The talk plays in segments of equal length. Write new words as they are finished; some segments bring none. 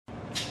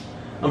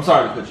I'm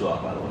sorry to cut you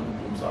off, by the way.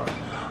 I'm sorry.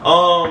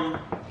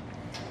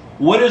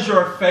 What is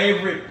your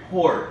favorite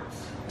port?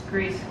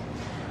 Greece.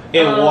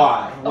 And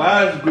why?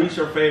 Why is Greece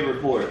your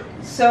favorite port?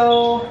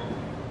 So,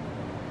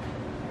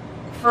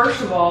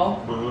 first of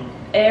all,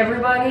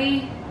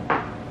 everybody,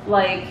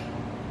 like,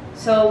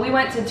 so we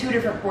went to 2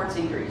 different ports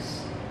in Greece.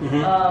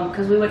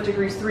 Because we went to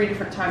Greece 3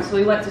 different times. So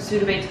we went to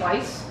Sudabe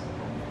twice,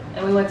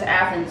 and we went to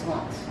Athens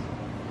once.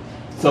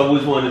 So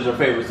which one is your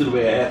favorite,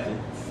 Sudabe or Athens?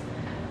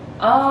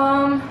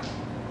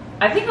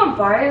 I think I'm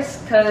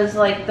biased because,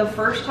 like, the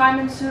first time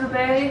in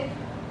Sudabe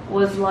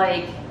was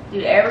like,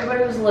 dude,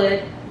 everybody was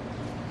lit.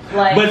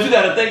 Like, but you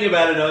gotta think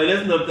about it though, and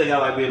that's another thing I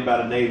like being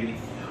about the Navy.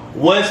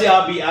 Once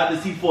y'all be out to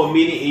sea for a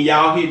minute and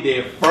y'all hit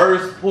their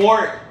first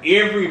port,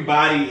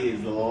 everybody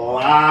is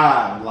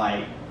live.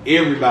 Like,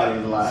 everybody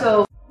is live.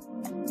 So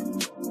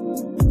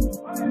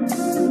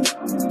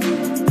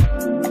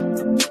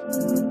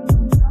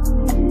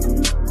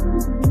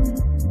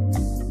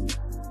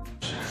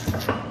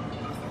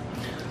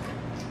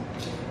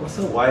what's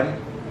up, Whitey?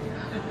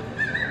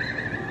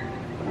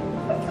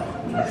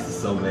 This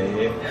is so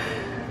bad.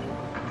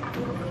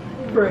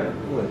 Bruh.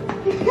 What?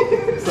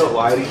 What's up,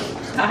 Whitey?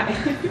 Hi.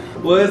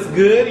 What's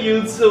good,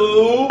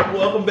 YouTube?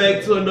 Welcome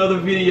back to another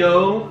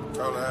video.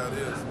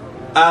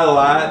 I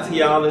lied to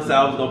y'all and said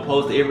I was gonna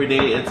post every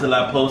day until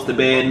I post the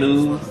bad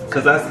news.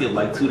 Cause I skipped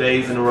like 2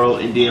 days in a row,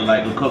 and then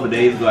like a couple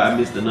days ago I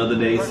missed another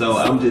day, so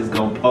I'm just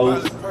gonna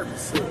post.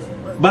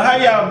 But how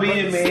y'all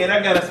been, man?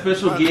 I got a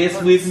special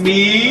guest with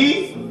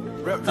me.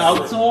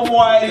 Talk to him,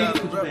 Whitey.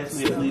 Could you pass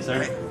me a please,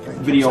 sir?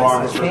 Video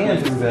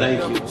Armstead.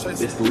 Thank you.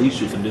 That's the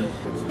least you can do.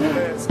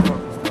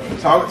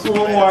 Talk to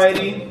him,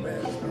 Whitey.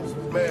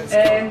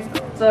 Hey,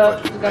 what's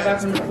up? Just got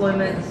back from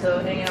deployment, so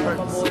hanging out with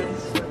my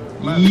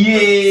boys.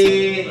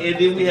 Yeah, and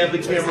then we have the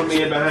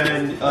cameraman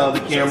behind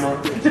the camera.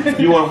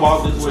 You want to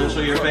walk this way and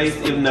show your face?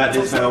 If not,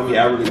 this time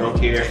I really don't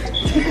care.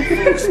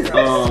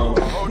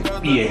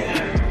 Yeah.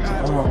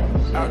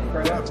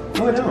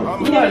 What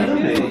else? You not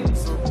doing that.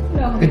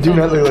 No. Do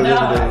not look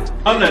like this.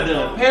 I'm not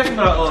done. Pass me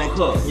my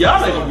cup.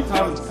 Y'all ain't gonna be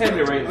talking. Pass me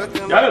the drink.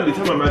 Y'all gonna be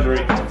talking about my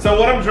drink. So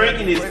what I'm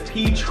drinking is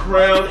peach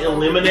crown and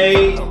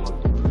lemonade.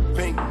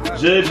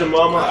 Judge your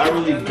mama, I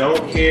really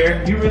don't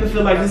care. You really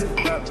feel like this?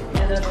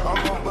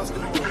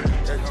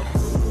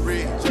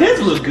 This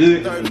looks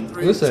good to me.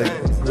 It looks like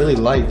really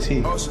light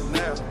tea. That's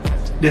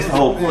the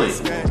whole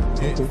point.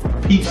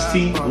 Peach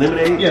tea,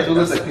 lemonade? Yeah, it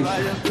looks like peach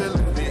tea.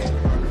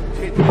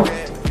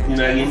 You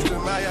know what I mean?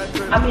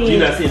 I mean, You're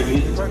not seeing the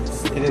music?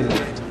 It is.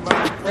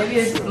 maybe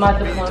it's my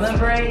deployment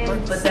brain,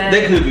 but then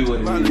That could be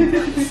what it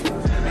is.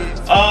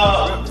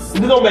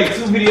 We're gonna make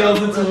 2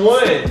 videos into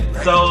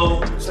one. So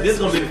this is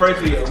gonna be the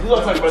first video. We're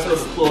gonna talk about your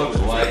deployment,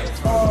 right?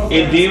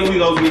 And then we're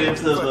gonna get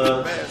into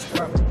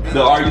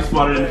the are you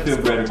smarter than the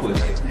 5th grader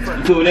question.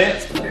 You cool with that?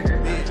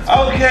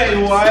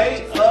 Okay,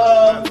 White.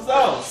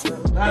 So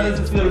how does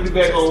it feel to be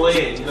back on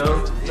land, you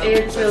know?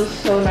 it feels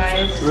so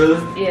nice.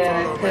 Really?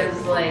 Yeah,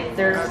 because like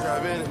there's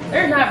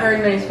not very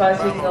many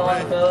spots you can go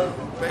on the boat.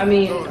 I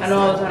mean, I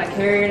know I was on a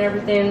carrier and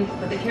everything,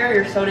 but the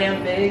carrier's so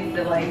damn big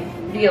that like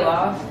you get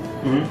lost.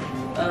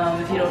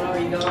 If you don't know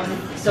where you're going.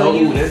 So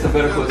that's a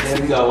better question. Have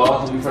you got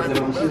lost when you first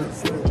got on the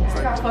ship?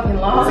 I got fucking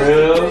lost.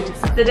 Really?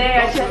 The day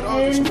I checked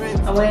in,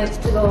 I went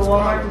to go to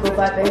Walmart to go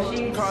buy bed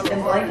sheets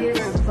and blankets,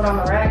 put on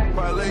the rack,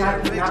 and I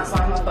could not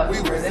find my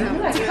fucking version. I'm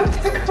like,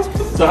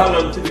 So how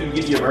long did you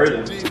get your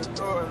version?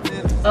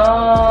 So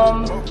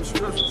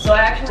I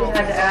actually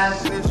had to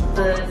ask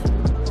the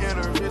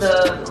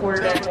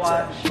quarterdeck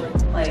watch,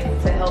 like,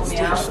 to help me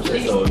out.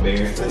 That's so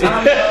embarrassing.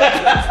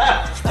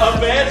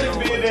 Imagine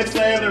being that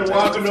sailor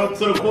walking up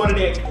to the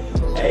quarterdeck.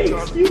 Hey,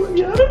 excuse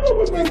me, I don't know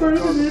what my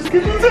version is.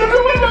 Can you tell me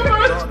what my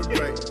version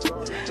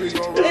is?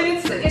 And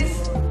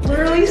it's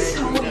literally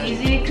so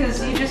easy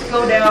because you just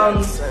go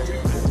down,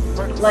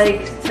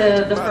 like,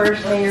 to the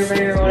first hangar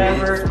bay or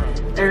whatever.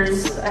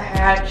 There's a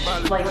hatch,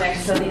 like,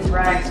 next to these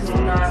racks and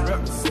whatnot.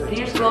 And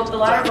you just go up the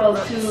ladder well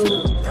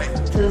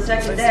to the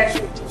second deck.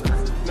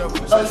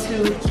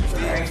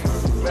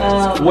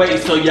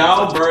 Wait, so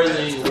y'all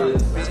berthing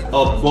was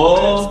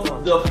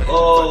above the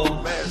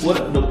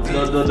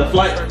the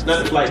flight,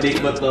 not the flight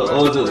deck, but the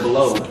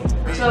below?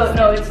 So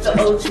no, it's the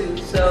O2.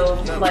 So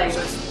like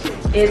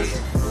it's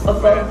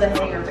above the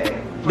hangar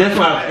bay. That's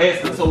why I was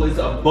asking. So it's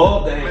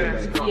above the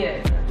hangar bay.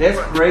 Yeah. That's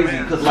crazy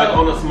because like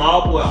on a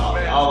small boat,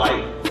 all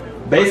like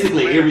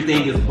basically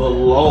everything is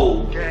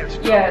below.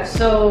 Yeah.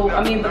 So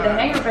I mean, but the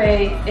hangar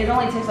bay, it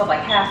only takes up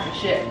like half the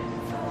ship.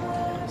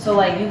 So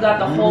like you got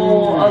the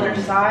whole other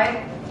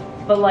side,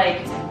 but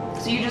like,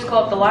 so you just go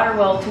up the ladder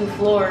well 2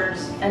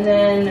 floors, and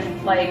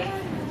then like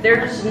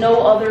there's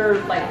no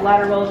other like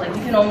ladder wells. Like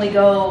you can only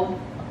go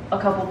a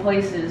couple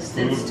places.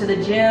 It's to the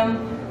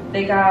gym.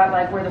 They got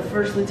like where the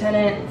first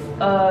lieutenant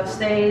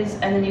stays,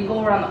 and then you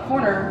go around the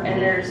corner and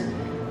there's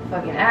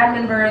fucking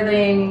admin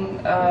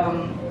berthing,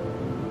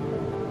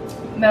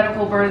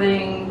 medical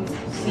berthing,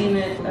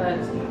 seaman,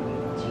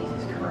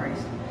 Jesus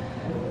Christ,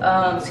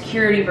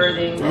 security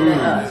berthing, and then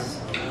us.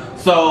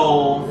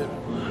 So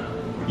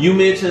You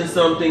mentioned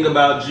something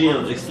about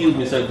gyms. Excuse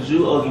me, sir. Could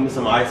you give me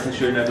some ice since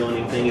you're not doing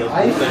anything else?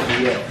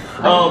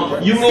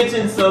 You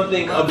mentioned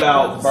something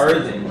about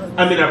birthing.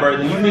 I mean, not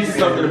birthing. You mentioned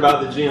something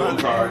about the gym. I'm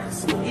sorry.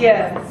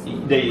 Yeah.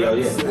 There you go.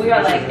 Yeah. We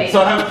got like 8.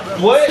 So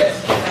what?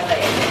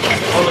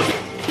 Hold on.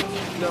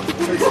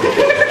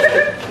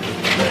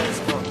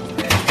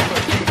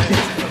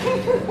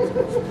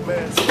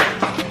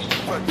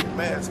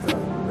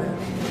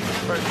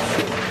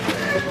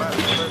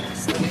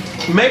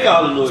 Make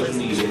all the noise you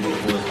need at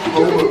this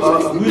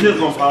point. We just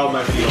gonna follow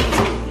my feet.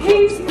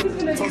 He was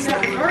gonna do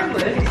that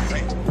regardless.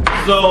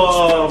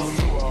 So,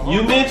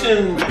 you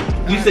mentioned,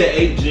 you said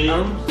 8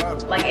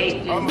 gyms? Like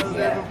 8 gyms,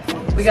 yeah.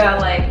 We got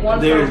like one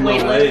for There's no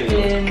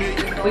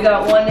weightlifting. We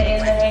got one in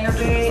the hangar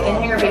bay, and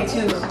hangar bay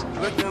 2.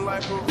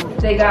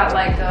 They got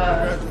like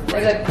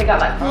they got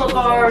like pull-up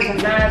bars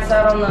and mats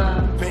out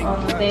on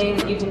the thing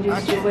that you can do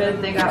shit with.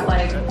 They got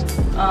like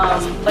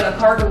a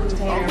cargo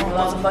container with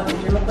all the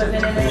fucking gym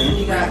equipment in it.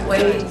 You got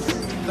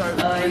weights.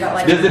 You got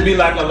like. Does it be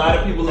like a lot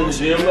of people in the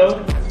gym though?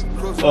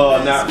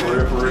 Not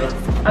for real.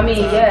 I mean,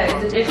 yeah.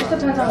 It just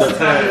depends on what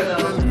time you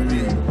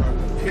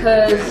go.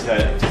 Because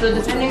so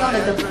depending on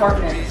the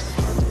departments.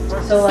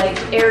 So like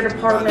air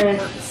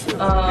department,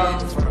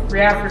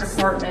 reactor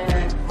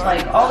department,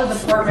 like all the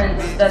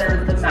departments that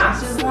are the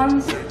massive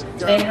ones,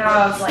 they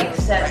have like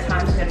set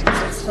time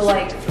schedules. So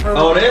like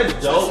for that's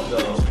dope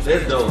though.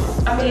 That's dope.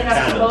 I mean,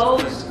 I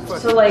suppose.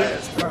 So like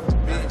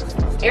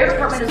air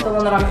department is the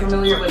one that I'm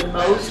familiar with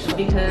most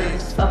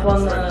because up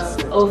on the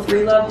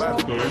 03 level,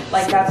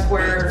 like that's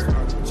where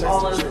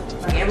all of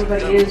like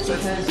everybody is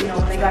because you know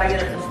when they gotta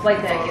get up to the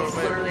flight deck, it's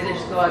literally they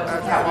just go out to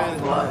the catwalk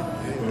and go up.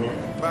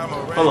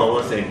 Hold on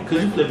 1 second.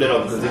 Could you flip that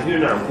over? Because if you're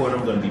not recording,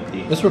 I'm gonna be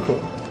pissed. Let's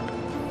record.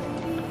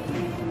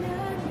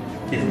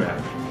 It's not.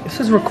 It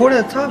says record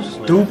at the top,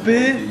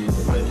 stupid.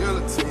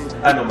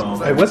 I know my own.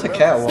 Hey, what's a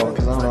catwalk?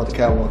 Because I don't know what the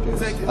catwalk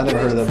is. I never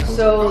heard of that before.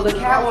 So the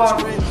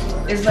catwalk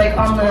is like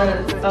on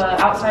the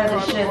outside of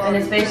the ship, and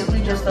it's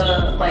basically just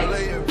a like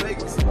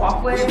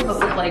walkway, but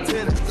with like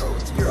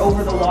you're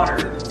over the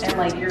water, and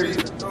like you're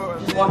just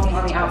walking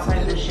on the outside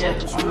of the ship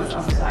on the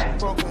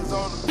side.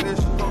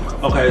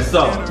 Okay,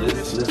 so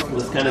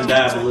let's kind of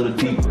dive a little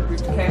deeper.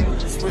 Okay.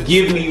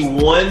 Give me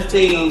one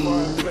thing.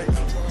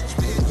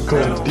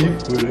 Going deep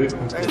with it.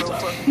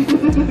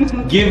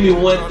 Give me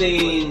one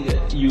thing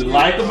you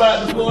like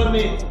about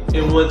deployment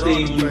and one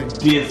thing you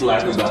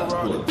dislike about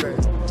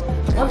deployment.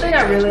 One thing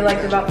I really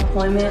liked about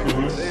deployment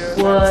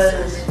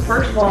was,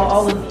 first of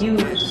all the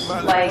views,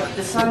 like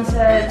the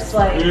sunsets,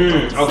 like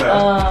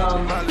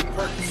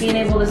being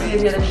able to see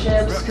the other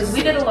ships, because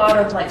we did a lot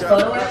of like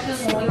photo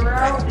X's when we were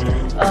out.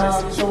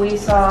 So we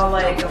saw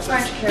like a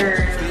French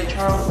carrier, the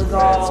Charles de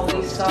Gaulle,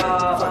 we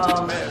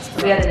saw,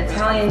 we had an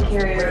Italian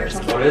carrier or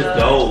something. Oh, that's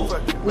dope.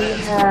 We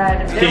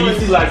had. Can you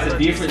see like the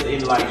difference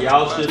in like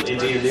y'all ship and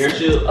then their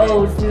ship?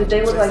 Oh, dude,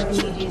 they look like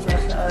BGs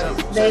next to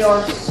us. They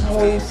are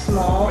so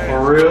small.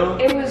 For real?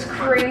 It was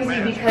crazy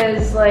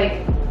because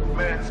like,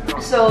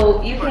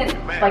 so you can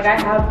like I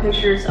have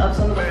pictures of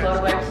some of the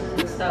photo X's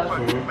and stuff,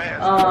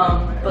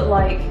 but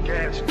like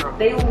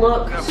they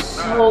look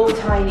so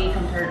tiny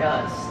compared to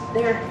us.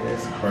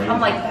 That's crazy.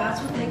 I'm like,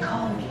 that's what they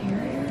call a carrier.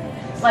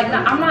 Like,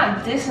 I'm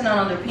not dissing on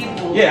other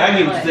people. Yeah, I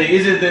get what you're saying.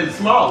 It's just that it's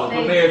smaller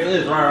compared to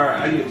this. Right,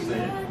 I get what you're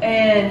saying.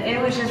 And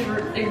it was just,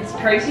 it's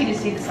crazy to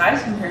see the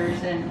size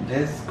comparison.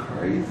 That's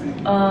crazy.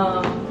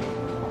 So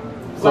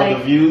like,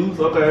 the views,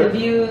 okay. The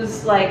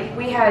views, like,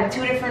 we had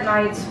 2 different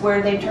nights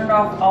where they turned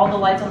off all the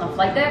lights on the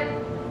flight deck,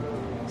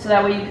 so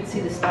that way you could see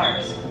the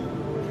stars.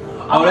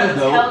 Oh, that's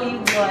dope. I'll tell you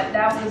what,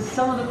 that was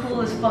some of the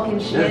coolest fucking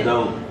shit. That's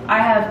dope. I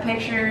have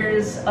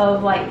pictures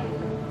of, like,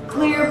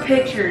 clear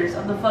pictures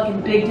of the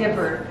fucking Big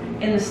Dipper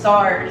in the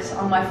stars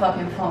on my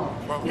fucking phone.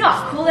 You know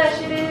how cool that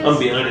shit is? I'm gonna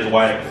be honest,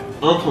 wife.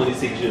 I'm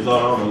 26 years old, I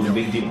don't know what the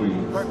Big Dipper is.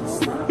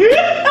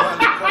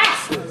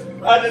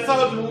 I just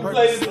told you we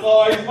played this he's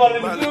one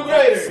of the 2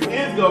 graders.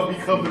 It's gonna be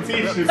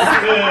competition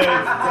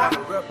because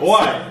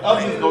why? I'm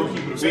just gonna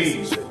keep it a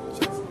beat.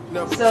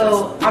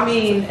 So, I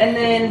mean, and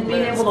then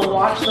being able to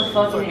watch the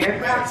fucking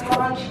aircraft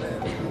launch,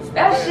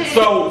 that shit.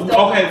 So,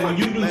 okay, when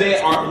you do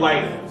that,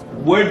 like,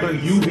 where do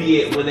you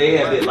be at when they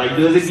have it? Like,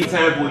 does it be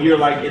times where you're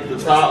like at the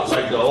top,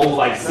 like the old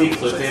like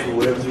 6 or 7,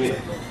 whatever it is?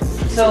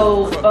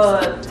 So,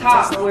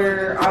 top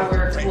where I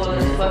worked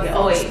was fucking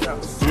 08.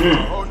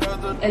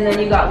 And then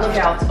you got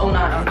lookouts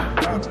 09.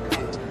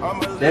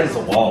 That is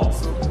a wall.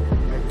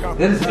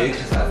 That is an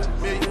exercise.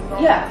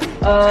 Yeah.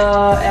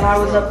 And I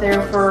was up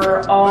there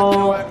for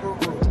all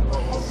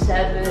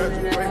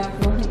 7.5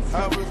 months.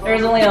 There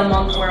was only a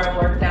month where I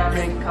worked down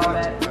in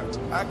combat.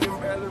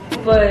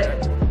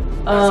 But,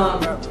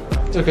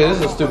 Okay, this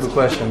is a stupid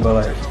question,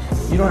 but like,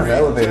 you don't have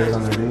elevators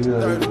on there, do you? You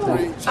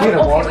gotta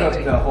walk up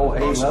the whole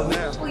 8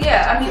 levels? Well,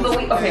 yeah, I mean, but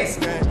okay.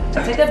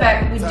 I take that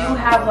back. We do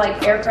have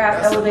like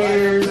aircraft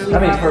elevators. I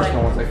mean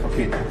personal ones, like for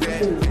people.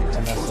 Can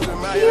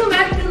you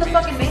imagine doing the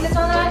fucking maintenance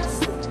on that?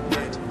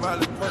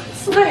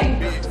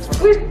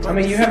 Like, I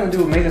mean, you have to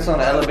do maintenance on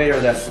the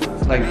elevator that's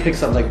like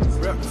picks up like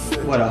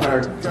what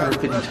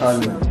 150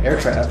 ton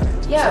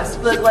aircraft. Yes,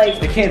 but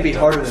like It can't be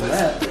harder than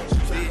that.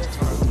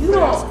 you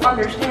don't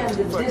understand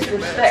the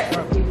disrespect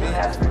that people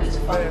have for this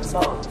fucking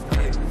boat.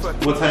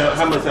 What time?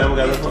 How much time we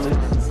got left on this?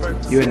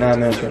 You at 9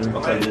 minutes right now.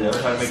 Okay, then I'll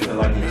try to make it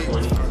like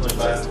 20,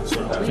 25,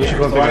 25. You should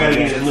go So I gotta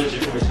get as much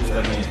information as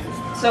I can.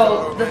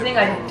 So the thing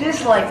I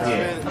dislike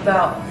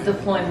about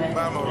deployment.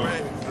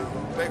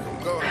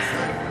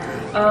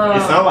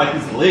 It sounds like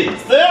it's lit.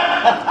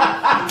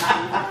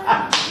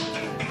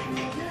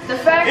 The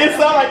fact It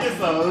sounds like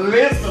it's a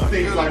list of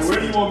things. Like, where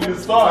do you want me to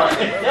start?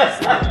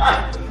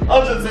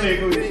 I'm just saying,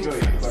 go ahead.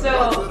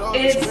 so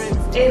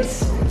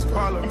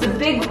it's a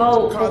big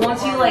boat, but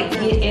once you like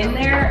get in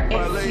there,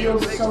 it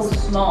feels so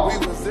small.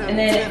 And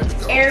then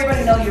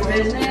everybody know your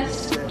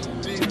business.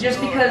 Just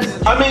because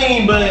I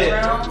mean, but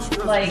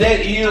around, like,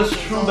 that is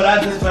true, but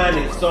I just find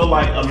it so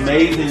like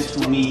amazing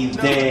to me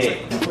that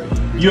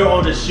you're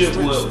on the ship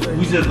with,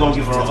 we just gonna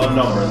give her a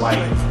number, like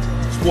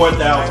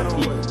 4,000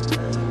 people.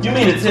 You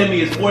mean to tell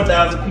me it's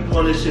 4,000 people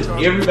on this ship?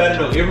 Everybody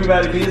know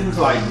everybody's business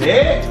like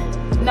that?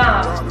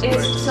 nah,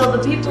 it's so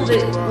the people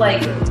that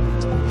like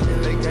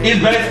It's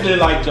basically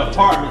like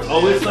departments.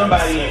 Oh, it's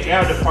somebody in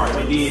our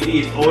department did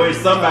this, or it's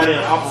somebody in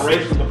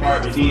operations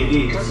department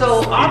did this.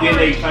 so And then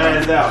they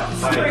find out.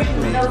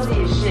 operations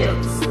nosy as shit.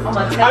 I'm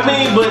gonna tell you.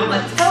 I'm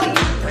gonna tell you.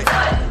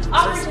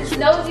 Operations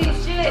nosy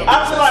as shit. I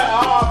feel like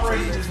all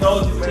operations is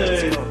nosy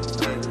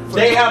because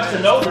they have to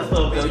know the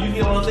stuff though. You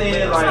get what I'm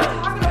saying? I'm Like,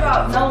 not talking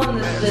about knowing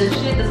the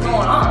shit that's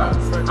going on.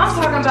 I'm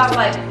talking about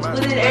like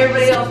within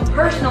everybody else's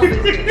personal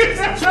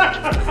business.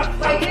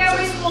 Like, yeah,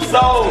 we supposed to.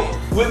 so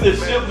with the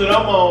ship that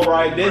I'm on,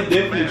 right, that's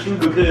definitely true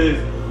because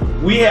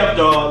we have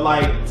to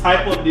like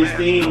type up this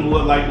thing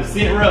with like the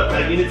sit rep.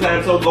 Like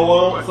anytime something go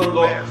on, something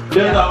go. Does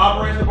the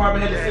operations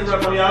department have the sit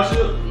rep on y'all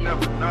ship?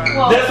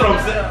 Well, That's what I'm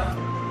saying.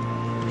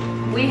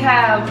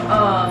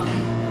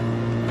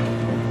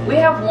 We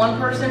have one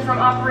person from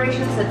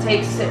operations that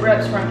takes sit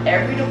reps from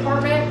every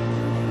department.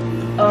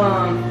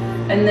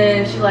 And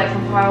then she like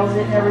compiles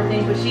it and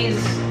everything, but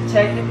she's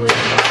technically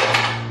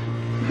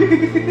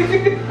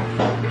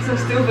you're so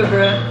stupid,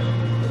 bruh.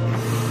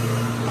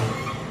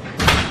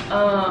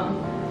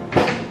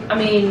 I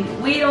mean,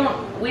 we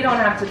don't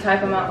have to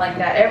type them out like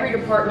that. Every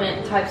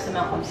department types them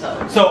out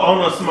themselves. So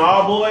on a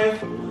small boy,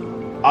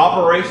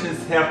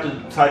 operations have to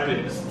type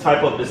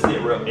up the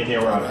sit rep in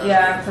their router.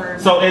 Yeah, I've heard.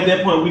 So at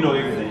that point, we know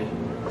everything.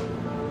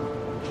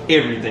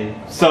 Everything.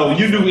 So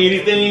you do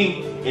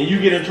anything and you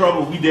get in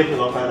trouble, we definitely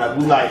gonna find out.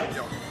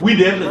 We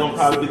definitely gonna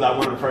probably be like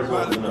one of the first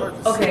ones to know.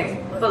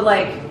 Okay, but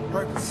like,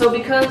 so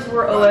because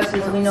we're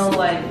OSs, we know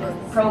like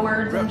pro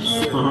words and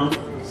shit.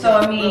 So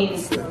I mean,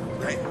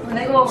 when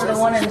they go over the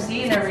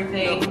 1MC and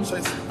everything,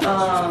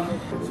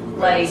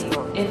 like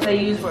if they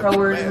use pro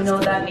words, we know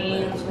what that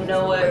means. We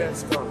know what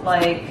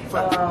like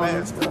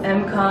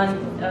MCon,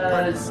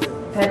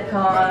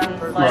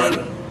 PEDCon, like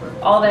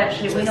all that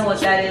shit. We know what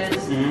that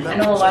is. I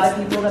know a lot of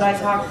people that I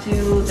talked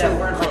to that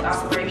weren't like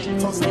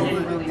operations, they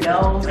didn't really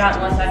know. Not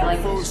unless I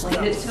like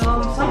explained it to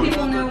them. Some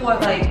people knew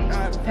what like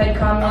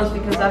PEDCon was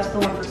because that's the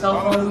one for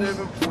cell phones.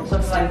 So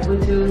it's like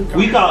Bluetooth.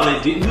 We call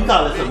it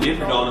something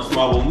different on the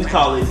small one. We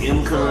call it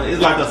MCon. It's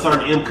like a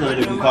certain MCon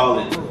that we call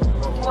it.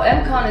 Well,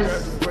 MCon is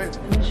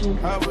mission.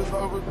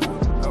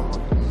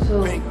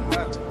 So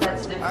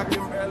that's different.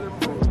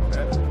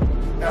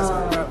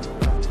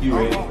 You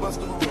ready?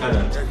 I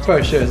know.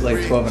 Probably sure it's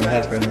like 12 and a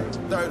half right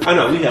now. I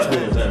know, we have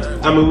plenty of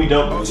time. I mean, we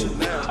don't.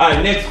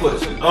 Alright, next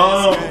question.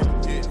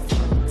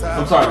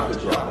 I'm sorry to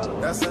put you off,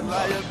 by the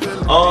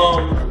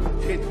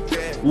way.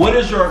 What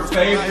is your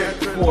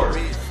favorite sport?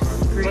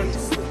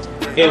 Greece.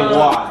 And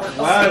why?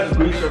 Why is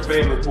Greece your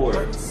favorite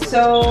sport?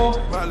 So,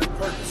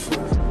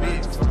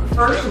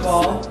 first of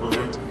all,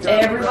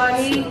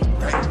 everybody,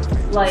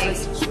 like,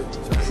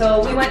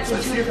 so we went to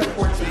 2 different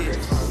ports in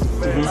Greece.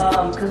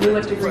 Because we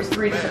went to Greece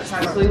 3 different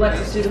times. So we went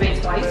to Sudabe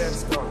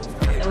twice,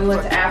 and we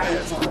went to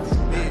Athens once.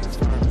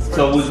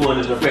 So which one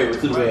is your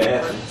favorite Sudabe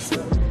Athens?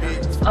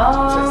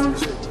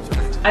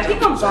 I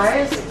think I'm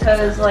biased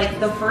because like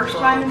the first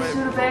time in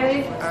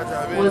Sudabe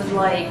was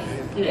like,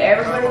 dude,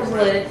 everybody was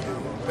lit.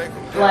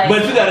 Like,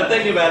 but you gotta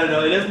think about it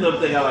though, and that's another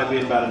thing I like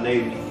being about the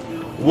Navy.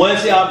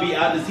 Once y'all be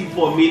out to sea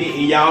for a minute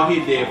and y'all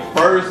hit that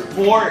first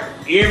port,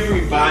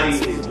 everybody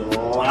is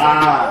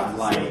live.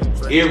 Like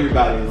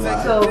everybody is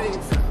live. So,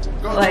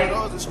 like,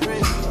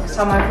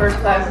 saw my first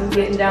class and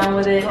getting down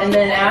with it, and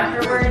then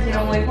afterwards, you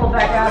know, when we pulled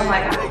back out, I'm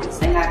like, I don't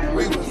think I can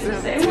listen to you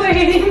the same way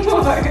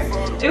anymore.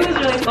 It was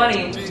really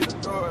funny.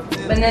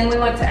 And then we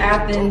went to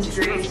Athens,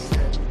 Greece.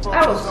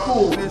 That was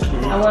cool.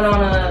 I went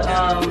on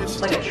a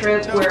like a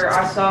trip where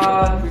I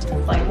saw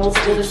like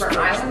multiple different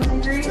islands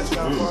in Greece.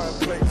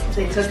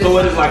 They took So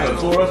what is like a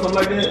tour or something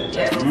like that?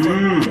 Yeah.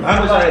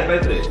 How much I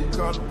expected?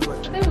 I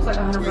think it was like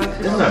 $100.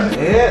 It's not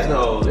bad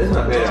though. It's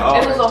not bad at all.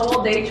 It was a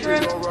whole day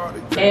trip,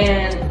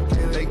 and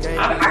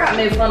I got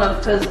made fun of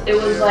because it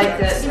was like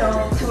a, you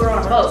know, tour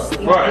on a boat.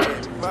 You know, Right.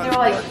 They were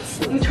like,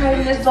 you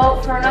trading this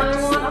boat for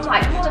another one? I'm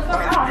like,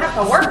 motherfucker, I don't have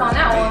to work on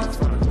that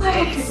one.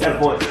 Like, Got a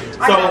point.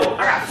 I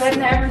got fed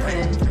into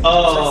everything.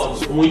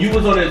 When you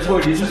was on that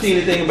tour, did you see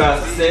anything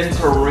about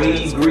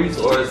Santorini, Greece,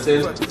 or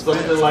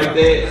something like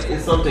that?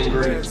 It's something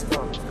Greece.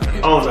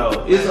 I don't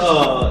know. It's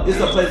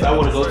a place I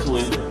want to go to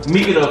in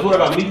Mykonos. What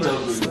about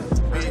Mykonos, Greece?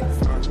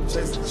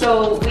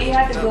 So we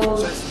had to go.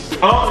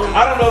 I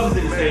don't know if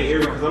it's in the same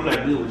area because I'm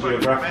not good with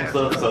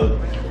geographical stuff.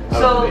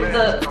 So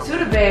the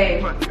Suda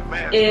Bay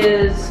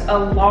is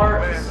on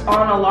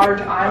a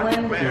large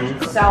island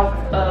south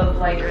of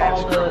like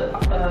all the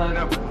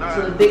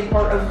so the big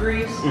part of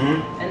Greece,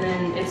 and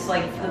then it's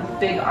like the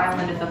big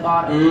island at the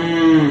bottom.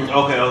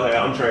 Okay,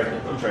 I'm tracking.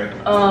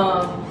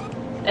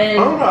 And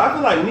I don't know. I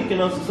feel like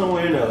Mykonos is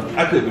somewhere in there.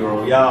 I could be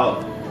wrong.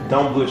 Y'all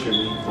don't butcher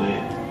me, but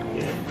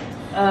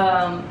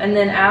yeah. And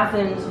then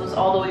Athens was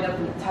all the way up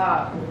in the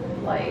top,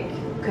 like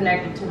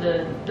connected to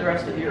the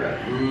rest of Europe.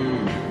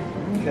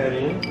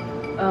 Okay.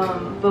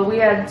 But we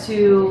had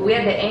to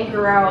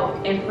anchor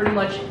out in pretty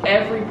much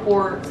every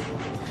port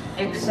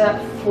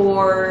except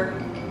for.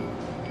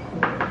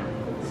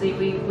 See,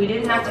 we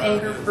didn't have to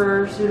anchor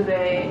for Suda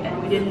Bay,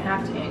 and we didn't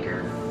have to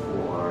anchor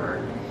for,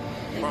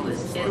 I think it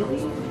was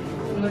Italy.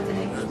 We went to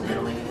Naples,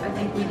 Italy. I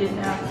think we didn't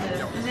have to.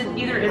 It was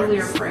either Italy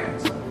or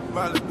France.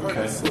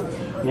 Okay.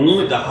 When we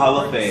went to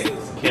Halifax,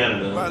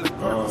 Canada,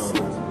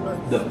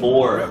 the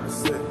Ford,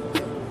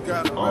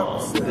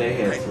 they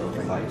had to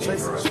like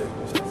anchor out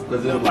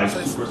because it was like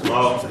super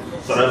small,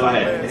 so they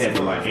like had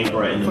to like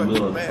anchor out in the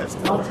middle of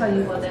something. I'll tell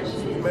you what that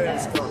shit is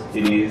ass.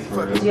 It is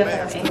for real. Because you have to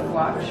have anchor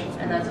watch,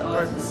 and that's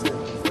OS.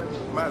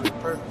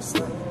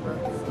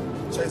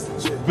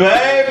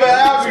 Baby,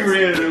 I'll be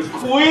ready to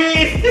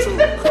quit.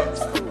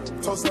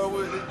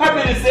 How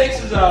many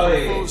sections y'all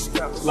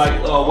had? Like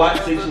watch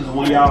sections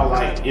when y'all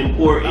like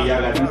import and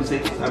y'all gotta do the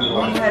sections? How many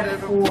watch? We had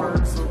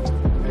 4 sections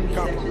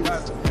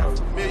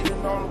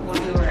when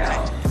we were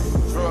out.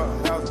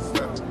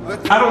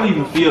 I don't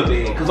even feel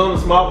bad because on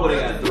the small board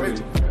they got 3.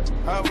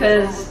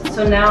 Because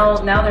so now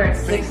they're in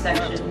 6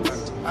 sections.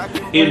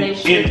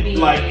 In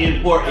like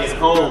import at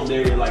home,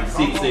 they're in like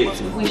 6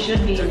 sections. We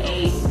should be in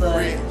 8,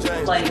 but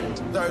like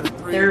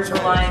they're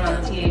relying on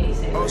the T86.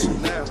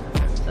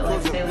 So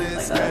like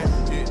sailors like us.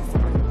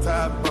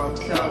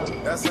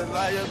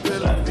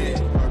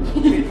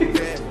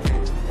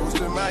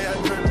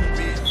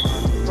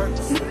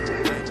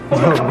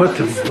 What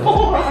the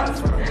fuck?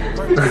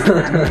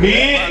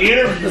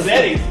 Mid-interview,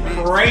 that is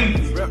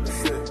crazy.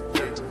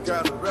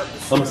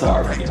 I'm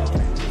sorry, y'all.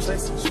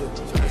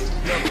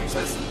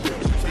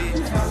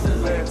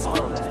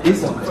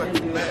 It's okay.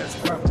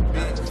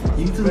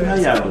 You two, how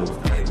y'all doing?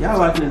 Y'all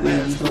liking this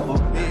interview so far?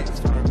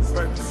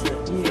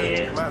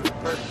 Yeah. I'm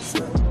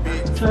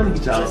trying to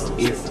get y'all some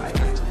insight.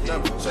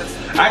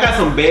 I got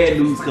some bad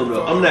news coming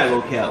up. I'm not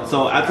gonna cap.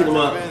 So I think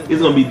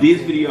it's gonna be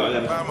this video. I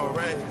got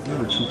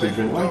a truth and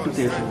drink. Why you put that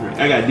in drink?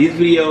 I got this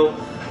video.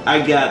 I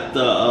got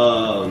the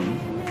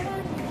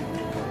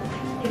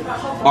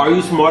Are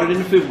You Smarter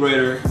Than the 5th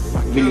Grader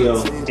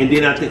video, and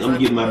then I think I'm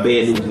giving my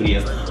bad news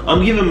video.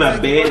 I'm giving my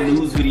bad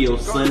news video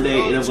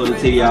Sunday, and I'm gonna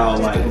tell y'all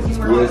like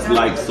what's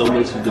like so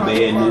much of the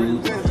bad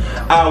news.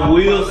 I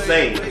will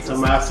say to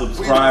my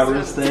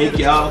subscribers, thank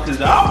y'all, because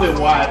y'all been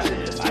watching.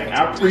 Like,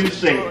 I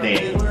appreciate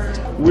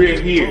that. We're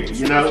here,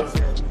 you know.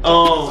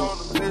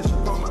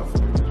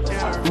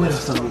 What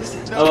else am I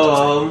missing?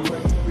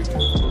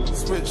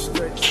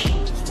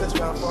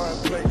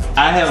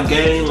 I have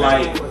gained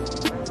like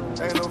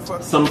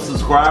some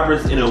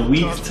subscribers in a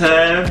week's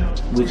time,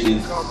 which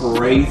is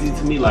crazy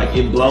to me. Like,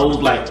 it blows.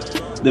 Like,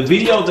 the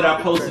video that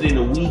I posted in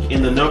a week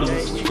and the numbers of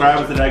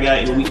subscribers that I got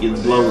in a week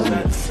is blowing me.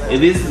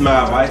 And this is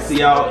my advice to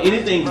y'all.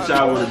 Anything that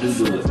y'all want to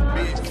do it.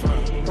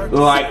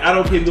 Like, I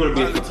don't care if you want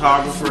to be a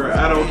photographer.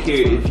 I don't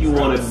care if you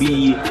want to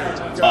be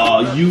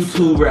a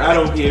YouTuber. I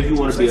don't care if you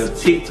want to be a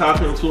TikTok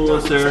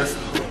influencer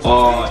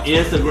or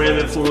Instagram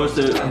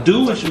influencer.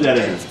 Do what you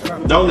gotta do.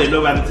 Don't let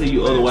nobody tell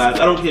you otherwise.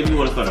 I don't care if you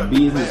want to start a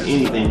business,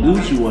 anything. Do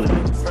what you want to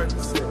do.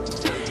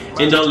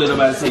 And don't let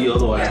nobody tell you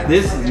otherwise.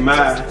 This is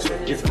my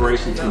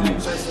inspiration to you.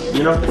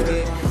 You know?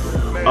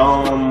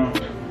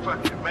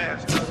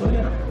 So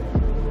yeah.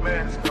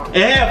 And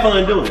have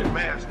fun doing it.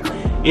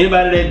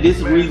 Anybody that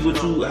disagrees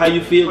with you, how you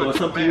feel, or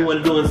something you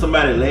want to do, and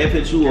somebody laugh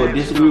at you or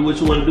disagree with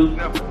what you want to do,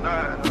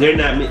 they're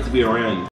not meant to be around you.